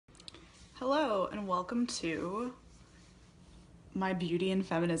Hello and welcome to my beauty and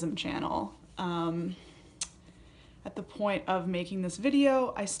feminism channel. At the point of making this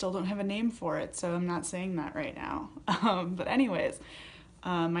video, I still don't have a name for it, so I'm not saying that right now. But anyways,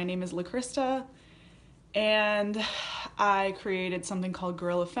 my name is Lackluster, and I created something called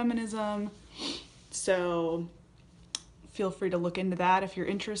Guerrilla Feminism, so feel free to look into that if you're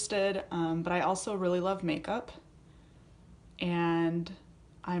interested. But I also really love makeup, and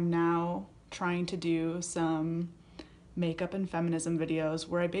I'm now trying to do some makeup and feminism videos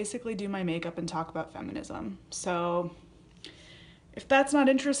where I basically do my makeup and talk about feminism. So if that's not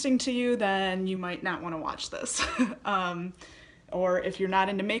interesting to you, then you might not want to watch this. Or if you're not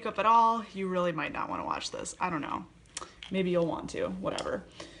into makeup at all, you really might not want to watch this. I don't know. Maybe you'll want to, whatever.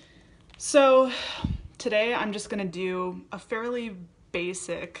 So today I'm just gonna do a fairly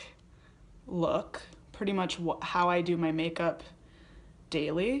basic look, pretty much how I do my makeup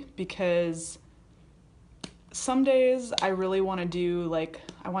daily, because some days I really want to do, like,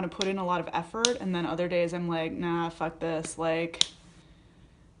 I want to put in a lot of effort, and then other days I'm like, nah, fuck this, like,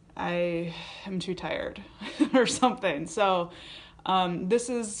 I am too tired or something. So this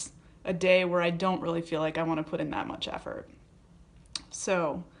is a day where I don't really feel like I want to put in that much effort.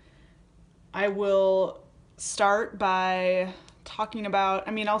 So I will start by talking about,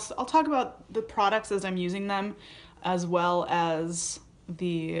 I'll talk about the products as I'm using them, as well as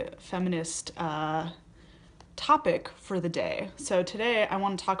the feminist topic for the day. So today I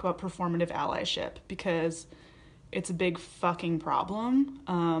want to talk about performative allyship because it's a big fucking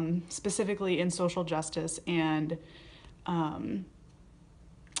problem, specifically in social justice and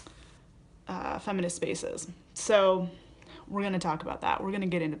feminist spaces. So we're going to talk about that. We're going to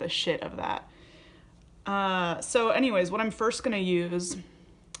get into the shit of that. So anyways, what I'm first going to use,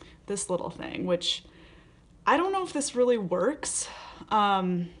 this little thing, which I don't know if this really works,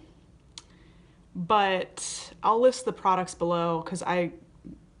 but I'll list the products below because I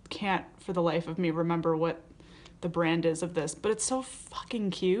can't for the life of me remember what the brand is of this, but it's so fucking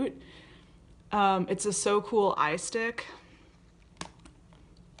cute. It's a So Cool eye stick,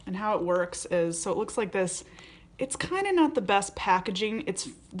 and how it works is, so it looks like this. It's kind of not the best packaging.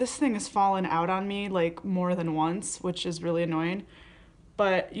 This thing has fallen out on me like more than once, which is really annoying,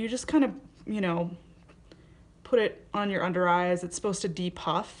 but you just kind of, put it on your under eyes. It's supposed to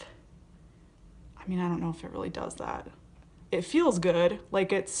depuff. I don't know if it really does that. It feels good,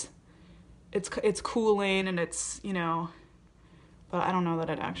 like it's cooling, and it's, but I don't know that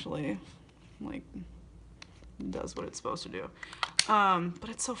it actually like does what it's supposed to do. But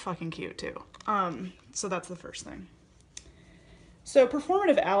it's so fucking cute too. So that's the first thing. So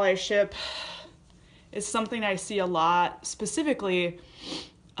performative allyship is something I see a lot, specifically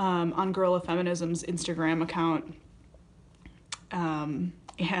on Guerrilla Feminism's Instagram account.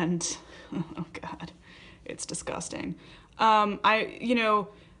 And oh God, it's disgusting. I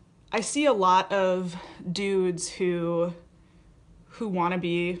see a lot of dudes who want to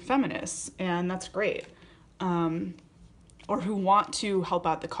be feminists, and that's great. Or who want to help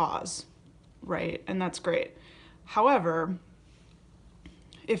out the cause, right? And that's great. However,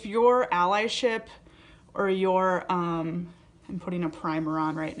 if your allyship or your, I'm putting a primer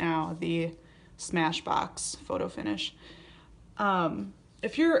on right now, the Smashbox photo finish.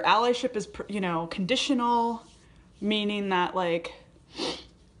 If your allyship is, conditional, meaning that, like,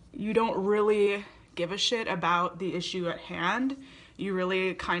 you don't really give a shit about the issue at hand, you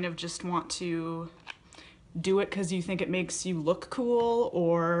really kind of just want to do it because you think it makes you look cool,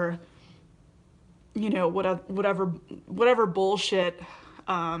 or, whatever bullshit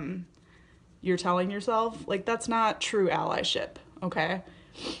you're telling yourself, like, that's not true allyship, okay?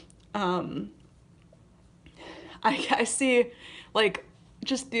 I see, like,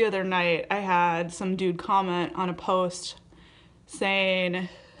 just the other night, I had some dude comment on a post saying,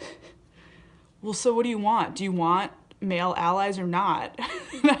 well, so what do you want? Do you want male allies or not?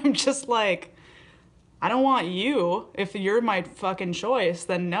 And I'm just like, I don't want you. If you're my fucking choice,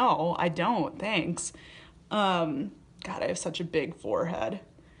 then no, I don't, thanks. God, I have such a big forehead.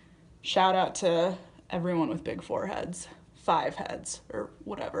 Shout out to everyone with big foreheads, 5 heads, or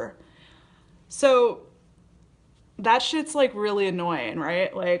whatever. So that shit's, like, really annoying,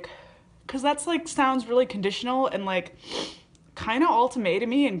 right? Like, because that's, like, sounds really conditional and, like, kind of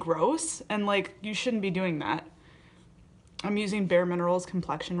ultimatum-y and gross, and, like, you shouldn't be doing that. I'm using Bare Minerals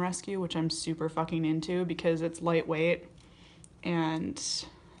Complexion Rescue, which I'm super fucking into because it's lightweight, and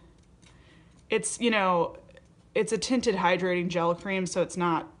it's, it's a tinted hydrating gel cream, so it's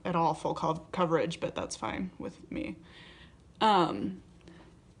not at all full coverage, but that's fine with me.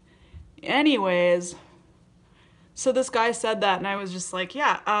 Anyways, So this guy said that, and I was just like,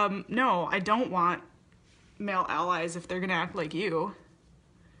 yeah, no, I don't want male allies if they're gonna act like you.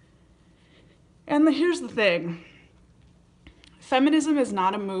 And here's the thing. Feminism is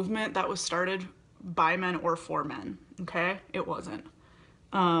not a movement that was started by men or for men, okay? It wasn't.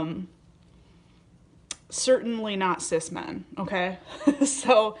 Certainly not cis men, okay?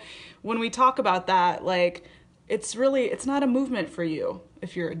 So when we talk about that, like, it's not a movement for you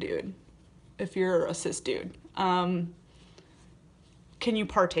if you're a dude, if you're a cis dude. Can you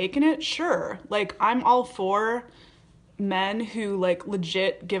partake in it? Sure. Like, I'm all for men who, like,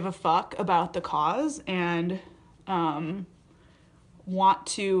 legit give a fuck about the cause and want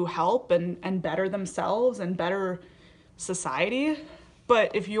to help and better themselves and better society.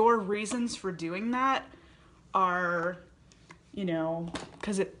 But if your reasons for doing that are, you know,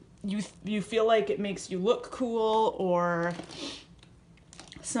 because you feel like it makes you look cool or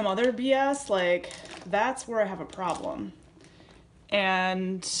some other BS, like, that's where I have a problem.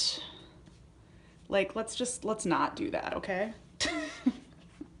 And, like, let's not do that, okay?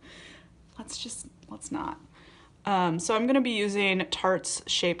 let's not. So I'm gonna be using Tarte's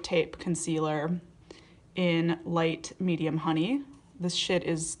Shape Tape Concealer in light medium honey. This shit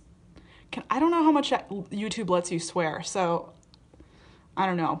is, I don't know how much YouTube lets you swear, so I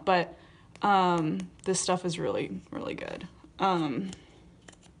don't know, but this stuff is really, really good.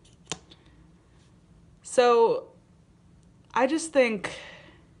 So I just think,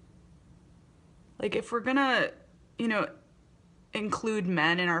 like, if we're gonna, you know, include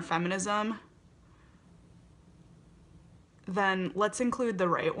men in our feminism, then let's include the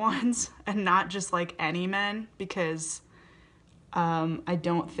right ones and not just, like, any men, because I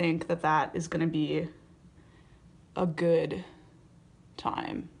don't think that that is gonna be a good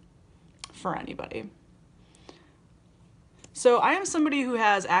time for anybody. So I am somebody who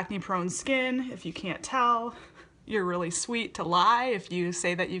has acne-prone skin, if you can't tell. You're really sweet to lie if you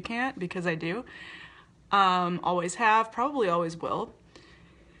say that you can't, because I do. Always have, probably always will.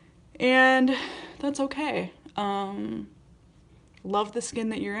 And that's okay. Love the skin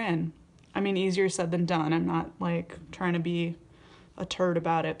that you're in. I mean, easier said than done. I'm not, like, trying to be a turd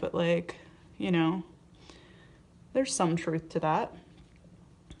about it, but, like, you know, there's some truth to that,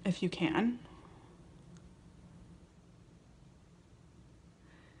 if you can.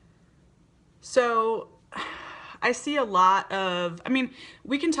 So I see a lot of, I mean,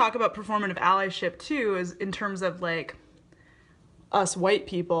 we can talk about performative allyship too, as in terms of, like, us white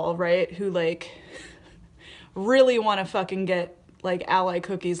people, right, who, like, really want to fucking get, like, ally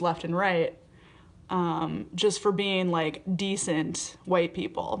cookies left and right, just for being, like, decent white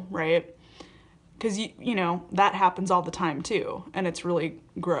people, right? Because, you know, that happens all the time too, and it's really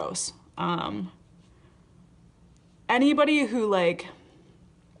gross. Anybody who, like,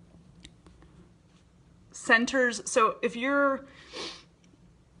 centers, so if you're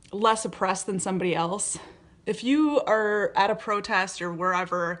less oppressed than somebody else, if you are at a protest or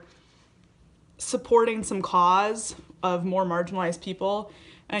wherever supporting some cause of more marginalized people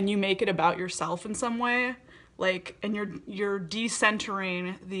and you make it about yourself in some way, like, and you're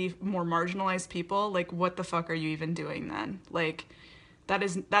decentering the more marginalized people, like, what the fuck are you even doing then? Like,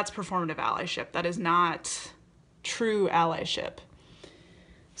 that's performative allyship. That is not true allyship.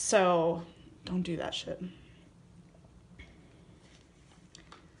 So don't do that shit.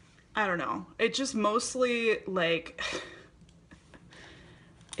 I don't know. It just mostly, like,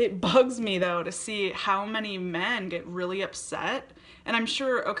 it bugs me, though, to see how many men get really upset. And I'm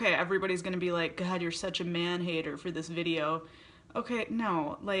sure, okay, everybody's gonna be like, God, you're such a man hater for this video. Okay,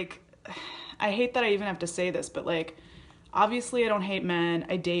 no, like, I hate that I even have to say this, but, like, obviously I don't hate men.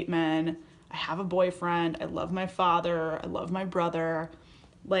 I date men. I have a boyfriend. I love my father. I love my brother.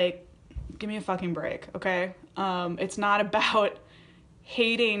 Like, give me a fucking break, okay? It's not about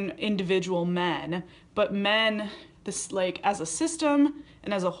hating individual men, but men, this, like, as a system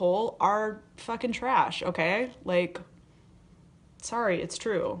and as a whole, are fucking trash, okay? Like, sorry, it's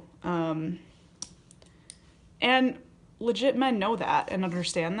true. And legit men know that and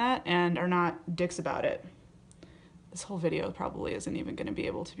understand that and are not dicks about it. This whole video probably isn't even going to be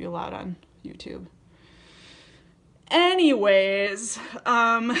able to be allowed on YouTube. Anyways,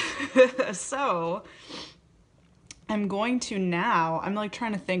 so I'm going to now, I'm, like,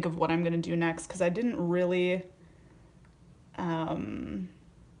 trying to think of what I'm going to do next, because I didn't really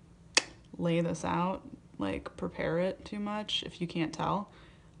lay this out, like, prepare it too much, if you can't tell.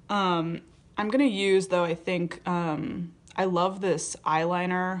 I'm going to use, though, I think, I love this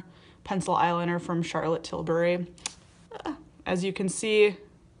eyeliner, pencil eyeliner from Charlotte Tilbury. As you can see,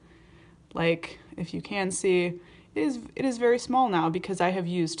 like, if you can see, it is very small now, because I have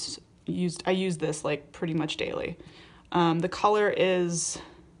used, I use this like pretty much daily. The color is,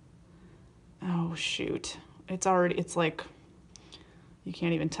 oh shoot, it's like, you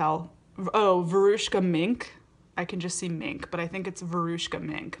can't even tell. Oh, Verushka Mink. I can just see Mink, but I think it's Verushka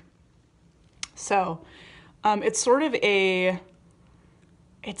Mink. So, it's sort of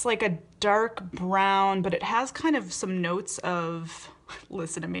it's like a dark brown, but it has kind of some notes of,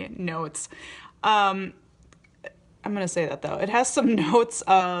 listen to me, notes. I'm gonna say that though. It has some notes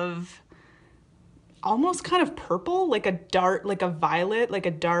of almost kind of purple, like a dark, like a violet, like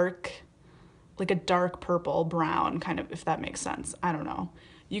a dark purple brown, kind of, if that makes sense. I don't know.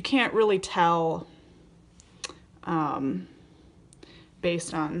 You can't really tell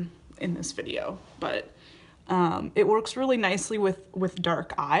based on in this video, but it works really nicely with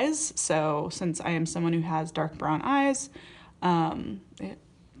dark eyes. So since I am someone who has dark brown eyes, it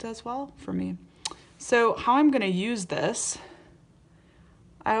does well for me. So how I'm gonna use this,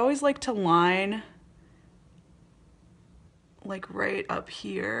 I always like to line like right up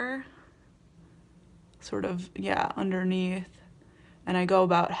here, sort of, yeah, underneath, and I go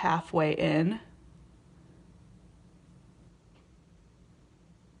about halfway in,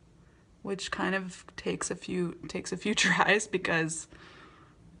 which kind of takes a few tries because,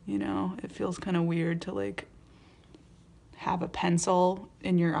 you know, it feels kind of weird to like have a pencil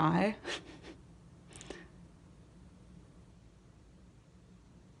in your eye.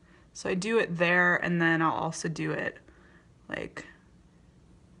 So I do it there, and then I'll also do it like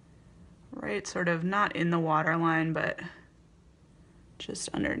right sort of not in the waterline, but just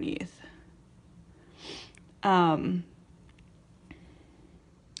underneath. But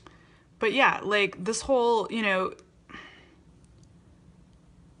yeah, like this whole, you know,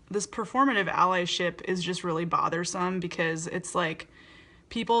 this performative allyship is just really bothersome because it's like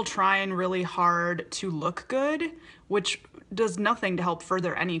people trying really hard to look good, which does nothing to help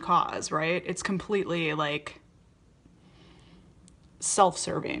further any cause, right? It's completely like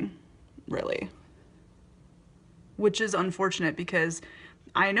self-serving, really, which is unfortunate because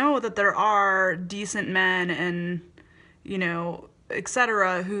I know that there are decent men and, you know,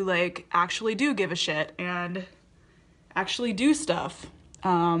 etc. who like actually do give a shit and actually do stuff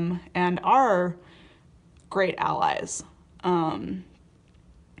and are great allies.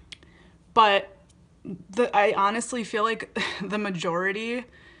 But I honestly feel like the majority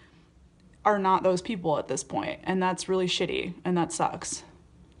are not those people at this point, and that's really shitty, and that sucks.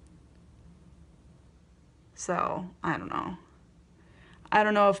 So, I don't know. I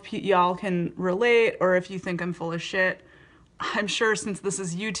don't know if y'all can relate or if you think I'm full of shit. I'm sure since this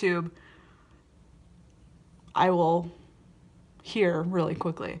is YouTube, I will hear really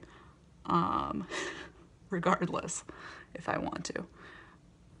quickly, regardless, if I want to.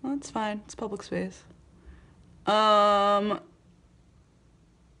 Well, that's fine. It's public space.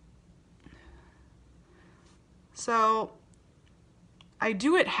 So I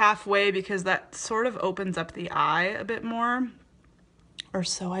do it halfway because that sort of opens up the eye a bit more, or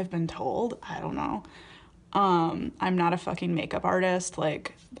so I've been told. I don't know. I'm not a fucking makeup artist.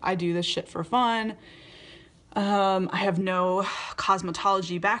 Like, I do this shit for fun. I have no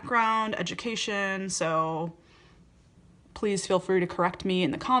cosmetology background, education, so please feel free to correct me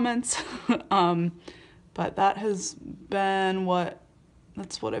in the comments. But that has been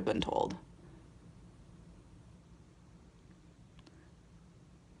that's what I've been told.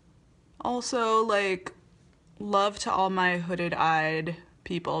 Also, like, love to all my hooded-eyed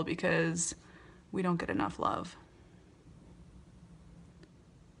people because we don't get enough love.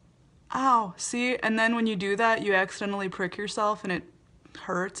 Ow, see? And then when you do that, you accidentally prick yourself and it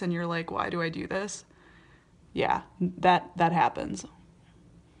hurts and you're like, why do I do this? Yeah, that happens.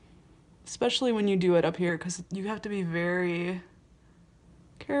 Especially when you do it up here, because you have to be very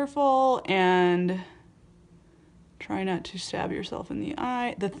careful and try not to stab yourself in the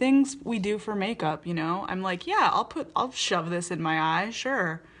eye. The things we do for makeup, you know? I'm like, yeah, I'll shove this in my eye,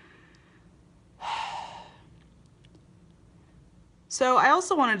 sure. So I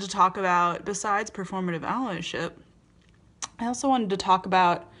also wanted to talk about, besides performative allyship, I also wanted to talk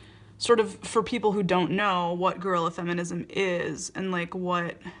about, sort of for people who don't know, what guerrilla feminism is and like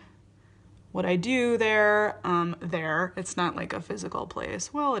what I do there. It's not like a physical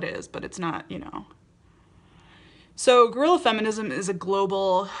place. Well, it is, but it's not, you know. So guerrilla feminism is a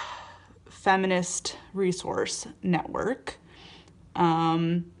global feminist resource network.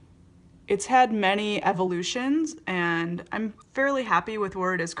 It's had many evolutions, and I'm fairly happy with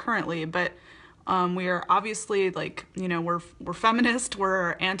where it is currently, but we are obviously, like, you know, we're feminist,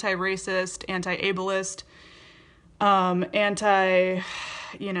 we're anti-racist, anti-ableist,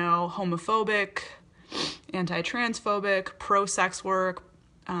 homophobic, anti-transphobic, pro-sex work,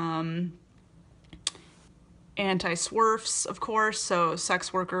 Anti-SWERFs, of course, so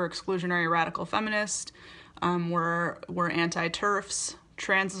sex worker, exclusionary, radical feminist. We're anti-TERFs,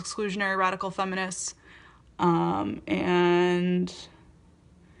 trans exclusionary, radical feminists. And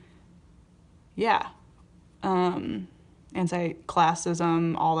yeah,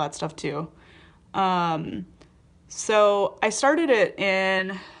 anti-classism, all that stuff too. So I started it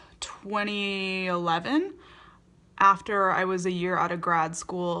in 2011 after I was a year out of grad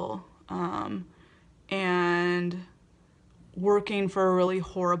school, and working for a really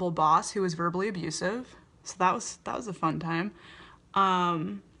horrible boss who was verbally abusive. So that was a fun time.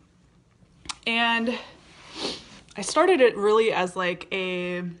 And I started it really as like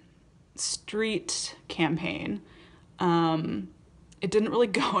a street campaign. It didn't really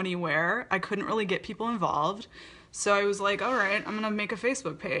go anywhere. I couldn't really get people involved. So I was like, all right, I'm gonna make a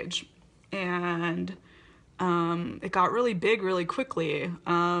Facebook page. And it got really big really quickly.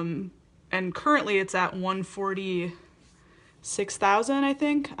 And currently it's at 146,000, I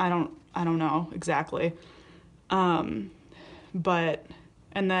think. I don't know exactly. But,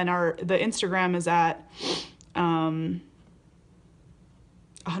 and then the Instagram is at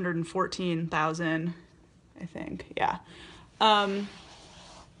 114,000, I think. Yeah.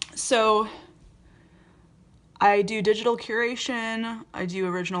 So I do digital curation, I do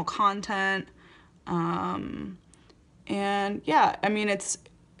original content, and yeah, I mean, it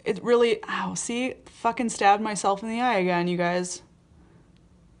really, ow, see, fucking stabbed myself in the eye again, you guys.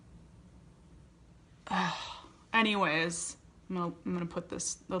 Anyways, I'm gonna put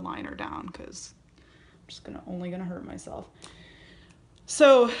the liner down because I'm just only gonna hurt myself.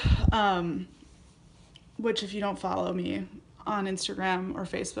 So, which if you don't follow me on Instagram or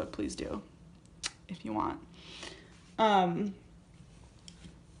Facebook, please do, if you want.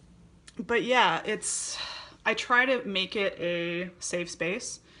 But yeah, I try to make it a safe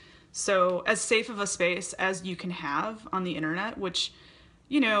space. So as safe of a space as you can have on the internet, which,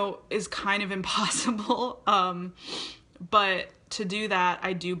 you know, is kind of impossible. But to do that,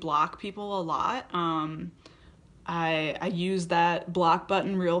 I do block people a lot. I use that block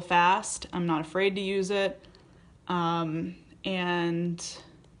button real fast. I'm not afraid to use it. And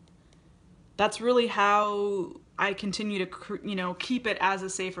that's really how I continue to, keep it as a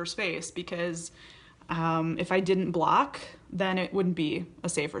safer space, because if I didn't block, then it wouldn't be a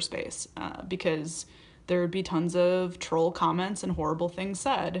safer space, because there would be tons of troll comments and horrible things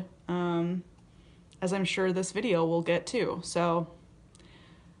said, as I'm sure this video will get to. So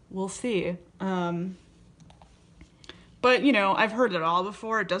we'll see. But, I've heard it all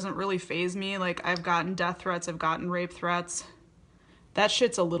before. It doesn't really faze me. Like, I've gotten death threats. I've gotten rape threats. That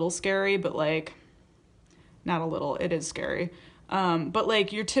shit's a little scary, but, like, not a little. It is scary. But,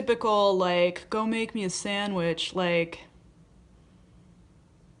 like, your typical, like, go make me a sandwich, like,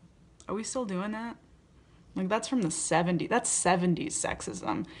 are we still doing that? Like, that's from the 70s. That's 70s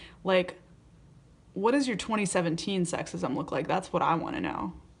sexism. Like, what does your 2017 sexism look like? That's what I want to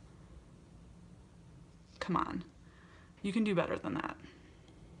know. Come on. You can do better than that.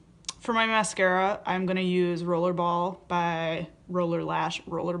 For my mascara, I'm going to use Rollerball by Lash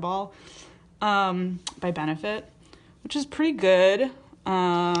Rollerball by Benefit, which is pretty good.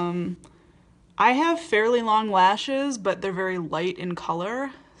 I have fairly long lashes, but they're very light in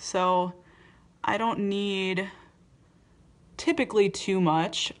color, so I don't need typically too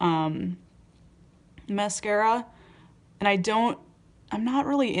much mascara. And I'm not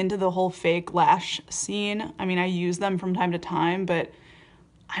really into the whole fake lash scene. I mean, I use them from time to time, but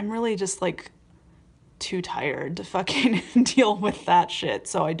I'm really just, like, too tired to fucking deal with that shit,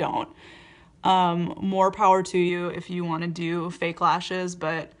 so I don't. More power to you if you want to do fake lashes,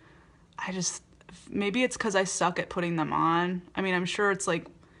 but maybe it's because I suck at putting them on. I mean, I'm sure it's like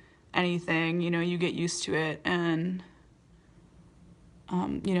anything, you get used to it, and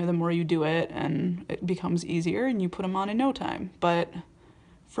the more you do it, and it becomes easier, and you put them on in no time. But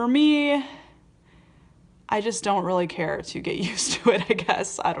for me, I just don't really care to get used to it, I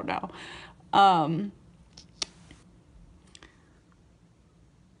guess. I don't know.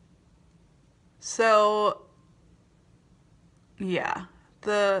 So, yeah.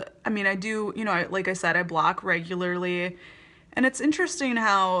 I do, like I said, I block regularly. And it's interesting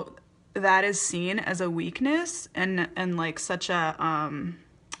how that is seen as a weakness and like such a,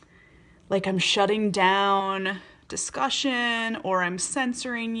 like I'm shutting down discussion or I'm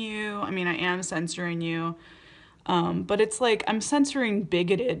censoring you. I mean, I am censoring you. But it's like I'm censoring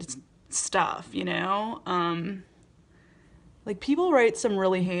bigoted stuff, Like, people write some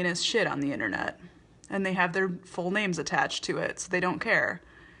really heinous shit on the internet, and they have their full names attached to it, so they don't care.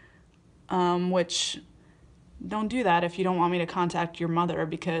 Which, don't do that if you don't want me to contact your mother,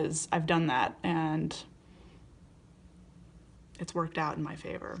 because I've done that and it's worked out in my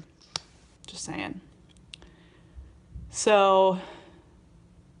favor. Just saying. So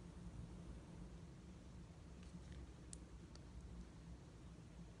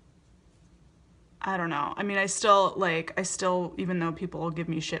I don't know. I mean, I still, even though people give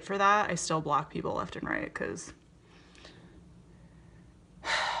me shit for that, I still block people left and right, because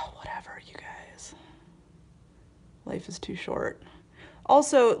whatever, you guys. Life is too short.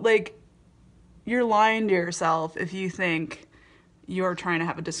 Also, like, you're lying to yourself if you think you're trying to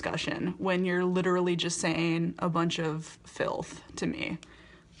have a discussion when you're literally just saying a bunch of filth to me.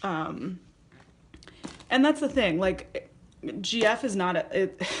 And that's the thing, like, GF is not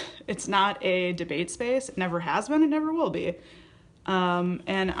it's not a debate space. It never has been, it never will be.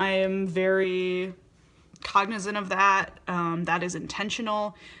 And I am very cognizant of that. That is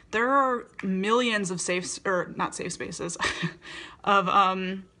intentional. There are millions of not safe spaces,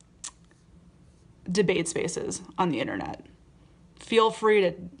 of debate spaces on the internet. Feel free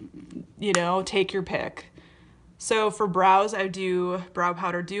to, take your pick. So for brows, I do Brow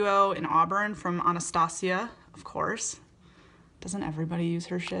Powder Duo in Auburn from Anastasia, of course. Doesn't everybody use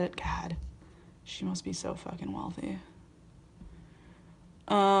her shit? God, she must be so fucking wealthy.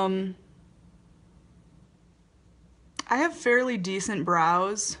 I have fairly decent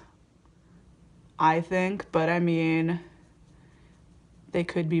brows, I think, but I mean, they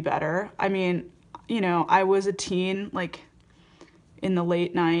could be better. I mean, I was a teen, like, in the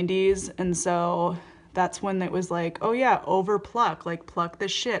late 90s, and so that's when it was like, oh yeah, over pluck, like, pluck the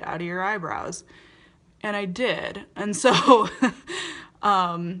shit out of your eyebrows. And I did. And so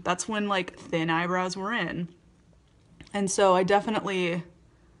that's when, like, thin eyebrows were in. And so I definitely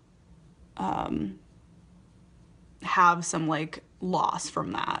have some, like, loss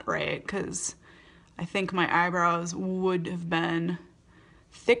from that, right? Because I think my eyebrows would have been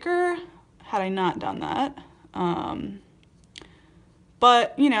thicker had I not done that.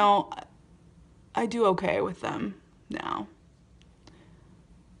 But, I do okay with them now.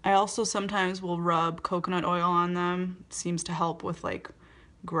 I also sometimes will rub coconut oil on them. It seems to help with, like,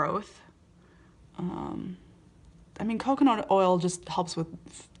 growth. I mean, coconut oil just helps with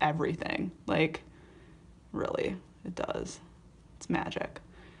everything. Like, really, it does. It's magic.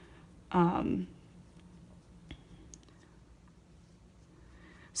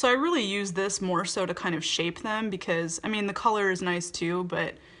 So I really use this more so to kind of shape them, because, I mean, the color is nice too,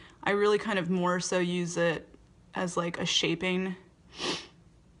 but I really kind of more so use it as, like, a shaping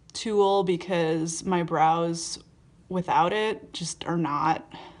tool, because my brows without it just are not,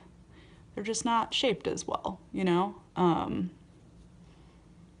 they're just not shaped as well,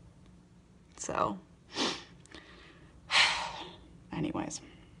 so anyways,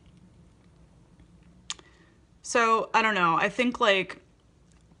 so I don't know, I think, like,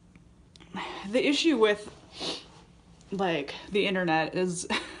 the issue with, like, the internet is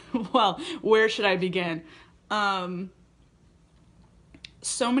well, where should I begin?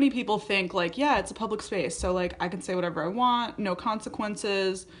 So many people think, like, yeah, it's a public space, so, like, I can say whatever I want, no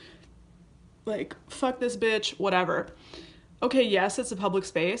consequences, like, fuck this bitch, whatever. Okay, yes, it's a public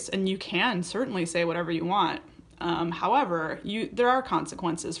space, and you can certainly say whatever you want. However, there are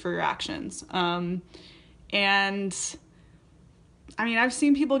consequences for your actions. And, I mean, I've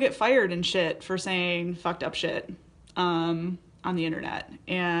seen people get fired and shit for saying fucked up shit on the internet,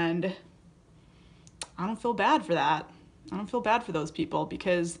 and I don't feel bad for that. I don't feel bad for those people,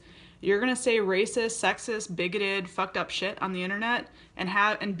 because you're gonna say racist, sexist, bigoted, fucked up shit on the internet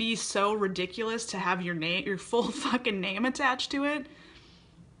and be so ridiculous to have your full fucking name attached to it.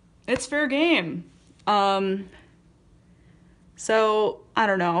 It's fair game. So I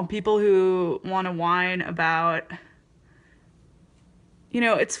don't know, people who want to whine about,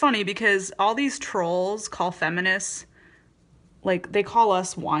 it's funny because all these trolls call feminists, like, they call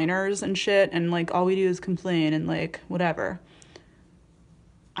us whiners and shit, and, like, all we do is complain and, like, whatever.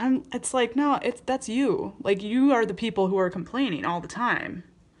 It's like, no, that's you. Like, you are the people who are complaining all the time.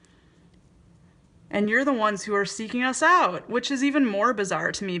 And you're the ones who are seeking us out, which is even more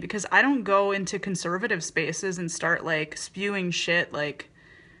bizarre to me, because I don't go into conservative spaces and start, like, spewing shit, like,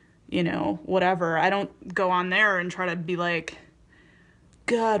 whatever. I don't go on there and try to be like,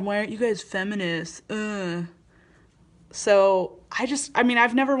 God, why aren't you guys feminists? So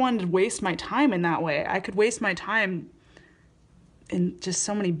I've never wanted to waste my time in that way. I could waste my time in just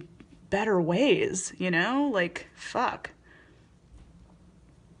so many better ways, like, fuck.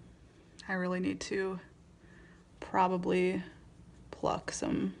 I really need to probably pluck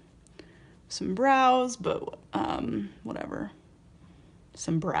some brows, but whatever.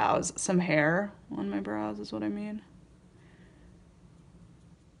 some brows, some hair on my brows is what I mean.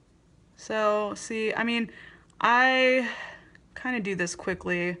 So, see, I mean, I kind of do this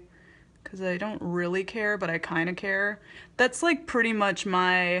quickly because I don't really care, but I kind of care. That's like pretty much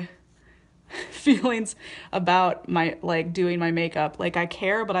my feelings about my, like, doing my makeup. Like, I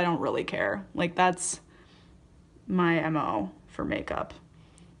care, but I don't really care. Like, that's my MO for makeup.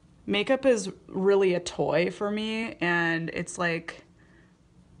 Makeup is really a toy for me, and it's like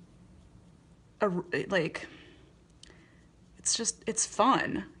it's just, it's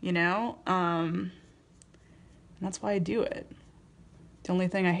fun, you know? And that's why I do it. The only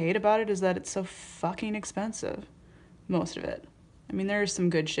thing I hate about it is that it's so fucking expensive. Most of it. I mean, there's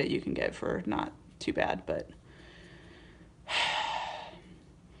some good shit you can get for not too bad, but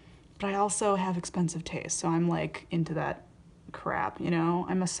I also have expensive taste, so I'm like into that crap, you know?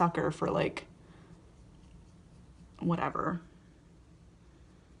 I'm a sucker for like whatever.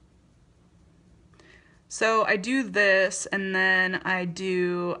 So I do this, and then I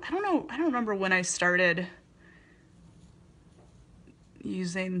don't remember when I started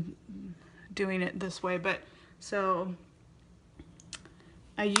doing it this way, but so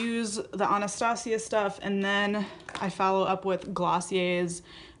I use the Anastasia stuff, and then I follow up with Glossier's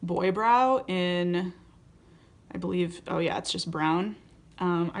Boy Brow in, I believe, oh yeah, it's just brown.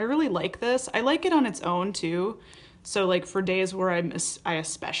 I really like this. I like it on its own too. So like for days where I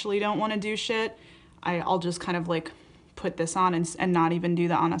especially don't want to do shit, I'll just kind of like put this on and not even do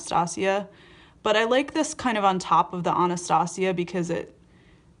the Anastasia. But I like this kind of on top of the Anastasia because it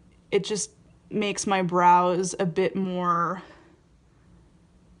just makes my brows a bit more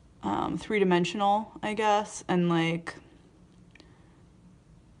three-dimensional, I guess, and like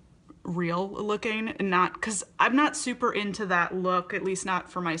real looking, and not, because I'm not super into that look, at least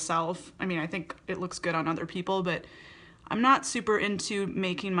not for myself. I mean, I think it looks good on other people, but I'm not super into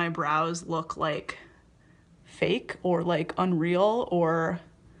making my brows look like fake or like unreal, or,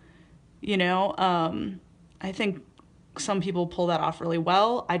 you know, I think some people pull that off really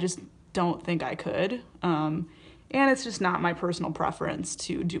well. I just don't think I could. And it's just not my personal preference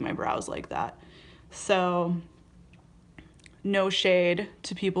to do my brows like that. So no shade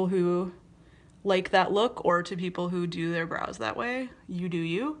to people who like that look or to people who do their brows that way. You do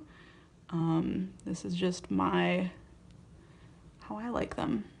you. This is just how I like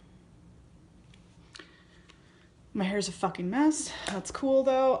them. My hair's a fucking mess. That's cool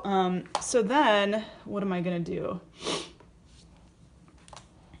though. So then what am I gonna do?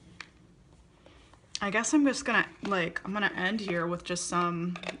 I guess I'm just gonna, I'm gonna end here with just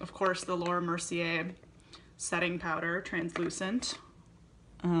some, of course, the Laura Mercier setting powder, translucent.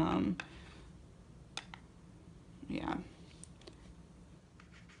 Yeah.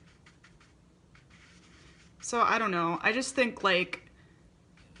 So I don't know. I just think like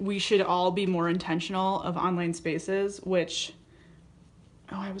we should all be more intentional of online spaces, which,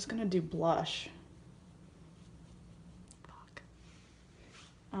 oh, I was gonna do blush. Fuck.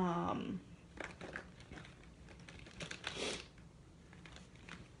 I'll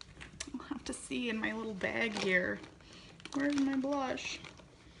have to see in my little bag here. Where's my blush?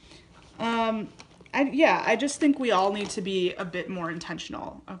 I just think we all need to be a bit more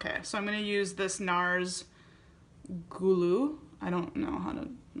intentional. Okay, so I'm gonna use this Nars Goulue. I don't know how to,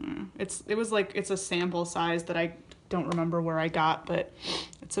 it's a sample size that I don't remember where I got, but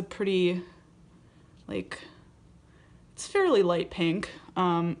it's a pretty, it's fairly light pink.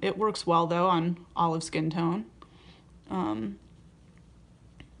 It works well though on olive skin tone.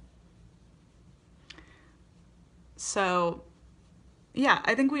 So yeah,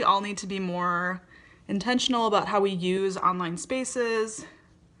 I think we all need to be more intentional about how we use online spaces.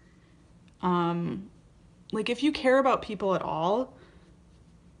 If you care about people at all,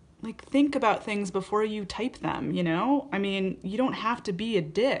 think about things before you type them, you know? I mean, you don't have to be a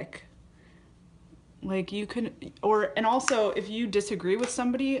dick. You can, and also if you disagree with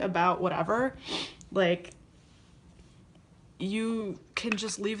somebody about whatever, you can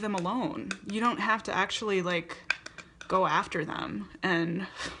just leave them alone. You don't have to actually go after them and,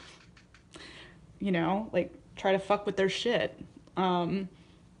 you know, try to fuck with their shit.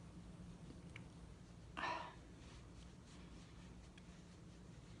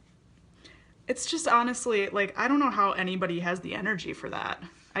 It's just honestly, I don't know how anybody has the energy for that.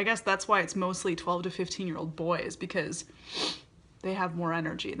 I guess that's why it's mostly 12 to 15-year-old boys, because they have more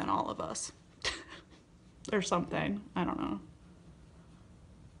energy than all of us. Or something. I don't know.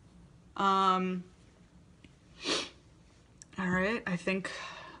 All right, I think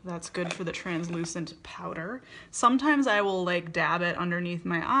that's good for the translucent powder. Sometimes I will dab it underneath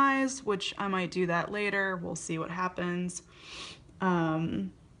my eyes, which I might do that later. We'll see what happens. Oh,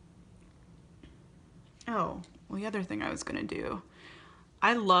 well, the other thing I was gonna do,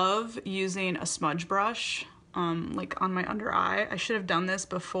 I love using a smudge brush, like on my under eye. I should have done this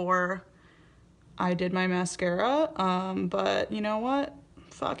before I did my mascara, but you know what?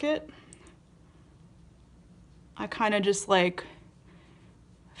 Fuck it. I kind of just like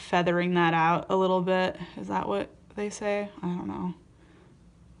feathering that out a little bit. Is that what they say? I don't know.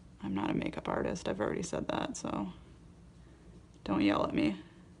 I'm not a makeup artist. I've already said that, so don't yell at me.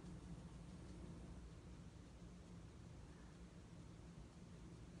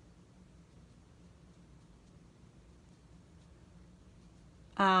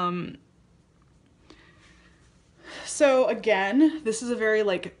 So again, this is a very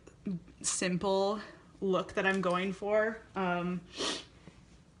like simple look that I'm going for. I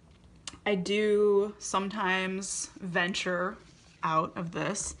do sometimes venture out of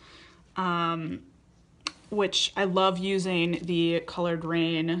this, which I love using the Colored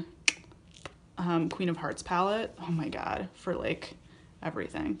Rain Queen of Hearts palette. Oh my god, for like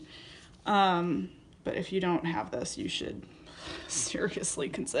everything. But if you don't have this, you should seriously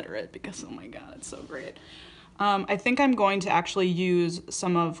consider it because oh my god, it's so great. I think I'm going to actually use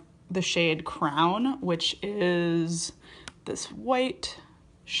some of the shade Crown, which is this white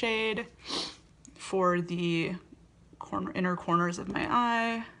shade for the inner corners of my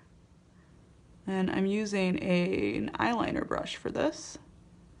eye. And I'm using an eyeliner brush for this.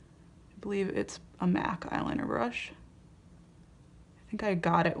 I believe it's a MAC eyeliner brush. I think I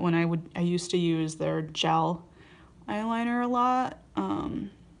got it when I used to use their gel eyeliner a lot,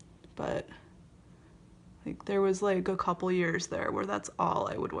 but like there was like a couple years there where that's all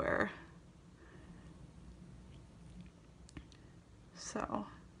I would wear. So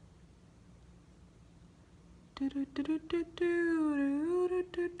I don't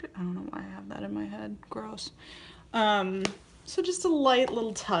know why I have that in my head. Gross. So just a light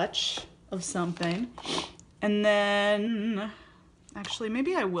little touch of something. And then actually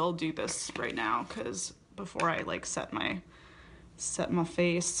maybe I will do this right now because before I like set my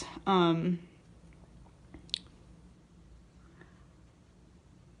face.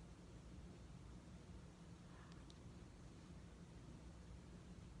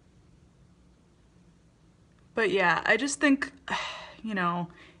 But yeah, I just think, you know,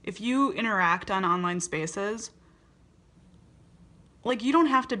 if you interact on online spaces, like you don't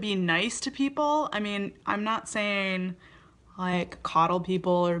have to be nice to people. I mean, I'm not saying like coddle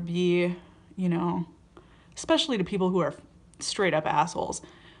people or be, you know, especially to people who are straight up assholes.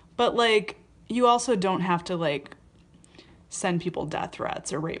 But like, you also don't have to like send people death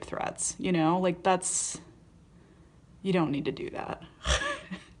threats or rape threats, you know? Like you don't need to do that.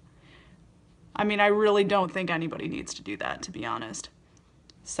 I mean, I really don't think anybody needs to do that, to be honest.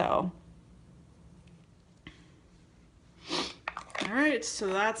 So, all right, so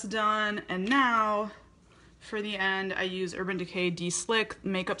that's done. And now for the end, I use Urban Decay De-Slick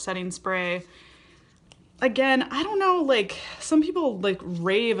Makeup Setting Spray. Again, I don't know, like some people like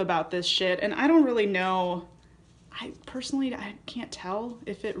rave about this shit and I don't really know. I personally can't tell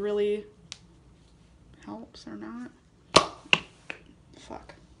if it really helps or not.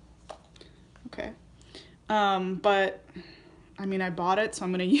 Fuck. Okay. But I mean, I bought it, so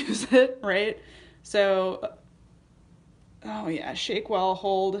I'm gonna use it, right? So, oh yeah, shake well,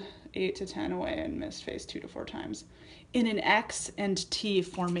 hold 8 to 10 away and mist face 2 to 4 times in an X and T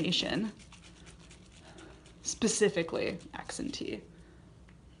formation. Specifically X and T.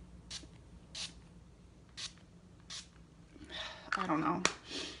 I don't know.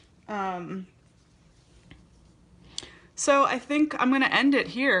 So I think I'm gonna end it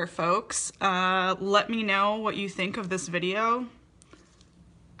here, folks. Let me know what you think of this video.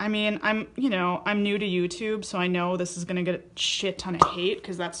 I mean, I'm new to YouTube, so I know this is gonna get a shit ton of hate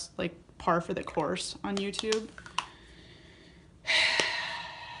because that's like par for the course on YouTube.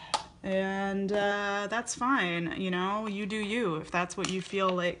 And that's fine, you know, you do you if that's what you feel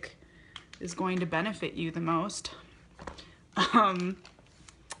like is going to benefit you the most.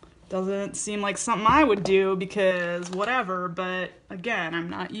 Doesn't seem like something I would do because whatever, but again, I'm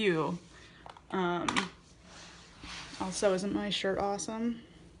not you. Also, isn't my shirt awesome?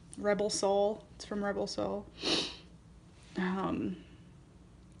 Rebel Soul, it's from Rebel Soul.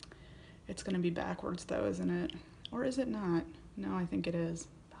 It's gonna be backwards though, isn't it? Or is it not? No, I think it is.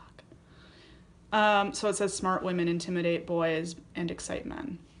 Fuck. So it says smart women intimidate boys and excite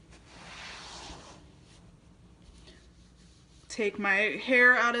men. Take my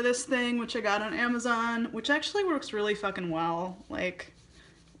hair out of this thing, which I got on Amazon, which actually works really fucking well, like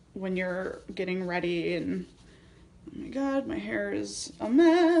when you're getting ready and oh my god, my hair is a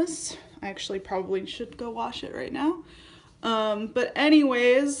mess. I actually probably should go wash it right now. But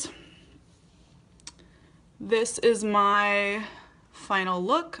anyways, this is my final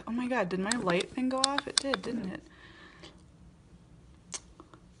look. Oh my god, did my light thing go off? It did, didn't it?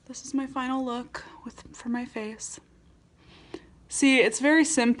 This is my final look for my face. See, it's very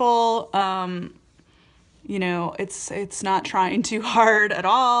simple. You know, it's not trying too hard at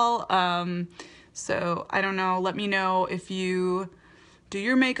all. So I don't know, let me know if you do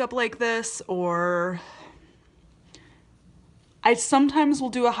your makeup like this, or I sometimes will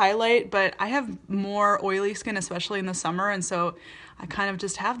do a highlight, but I have more oily skin, especially in the summer, and so I kind of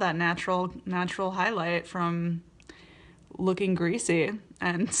just have that natural highlight from looking greasy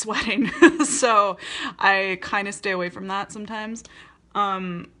and sweating. So I kind of stay away from that sometimes.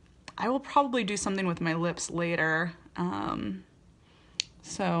 I will probably do something with my lips later.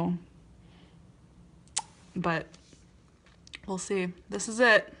 But we'll see. This is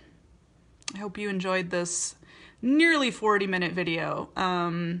it. I hope you enjoyed this nearly 40-minute video.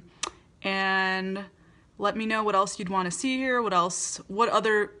 And let me know what else you'd want to see here, what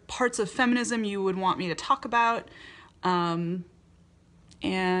other parts of feminism you would want me to talk about. And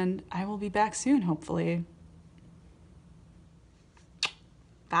I will be back soon, hopefully.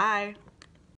 Bye.